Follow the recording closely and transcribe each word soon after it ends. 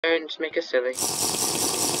Don't make us silly.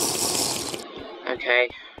 Okay,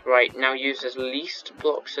 right, now use as least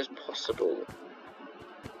blocks as possible.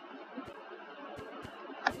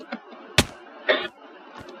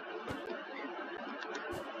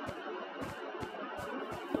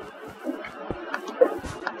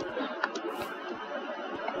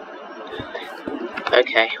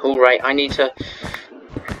 Okay, alright, I need to...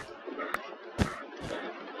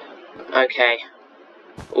 Okay.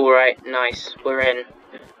 Alright, nice, we're in.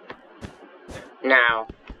 Now.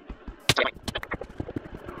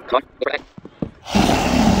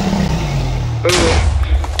 Ooh.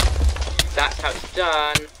 That's how it's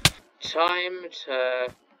done. Time to...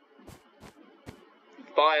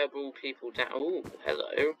 fireball people down. Ooh,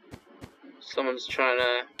 hello. Someone's trying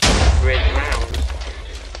to bridge round.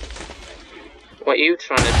 What are you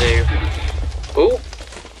trying to do? Ooh.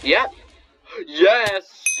 Yep.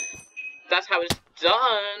 Yes! That's how it's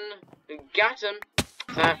done! Got him!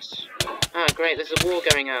 That's... Ah, great, there's a war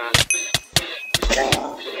going on.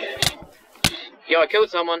 Yo, I killed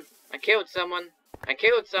someone! I killed someone! I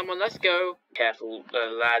killed someone, let's go! Careful,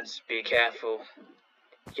 lads, be careful.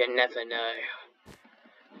 You never know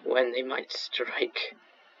when they might strike.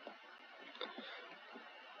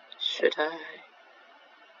 Should I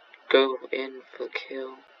go in for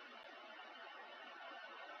kill?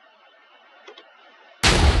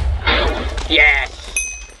 Yes!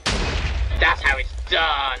 That's how it's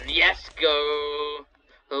done! Yes, go!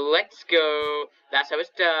 Let's go! That's how it's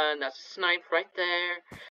done! That's a snipe right there!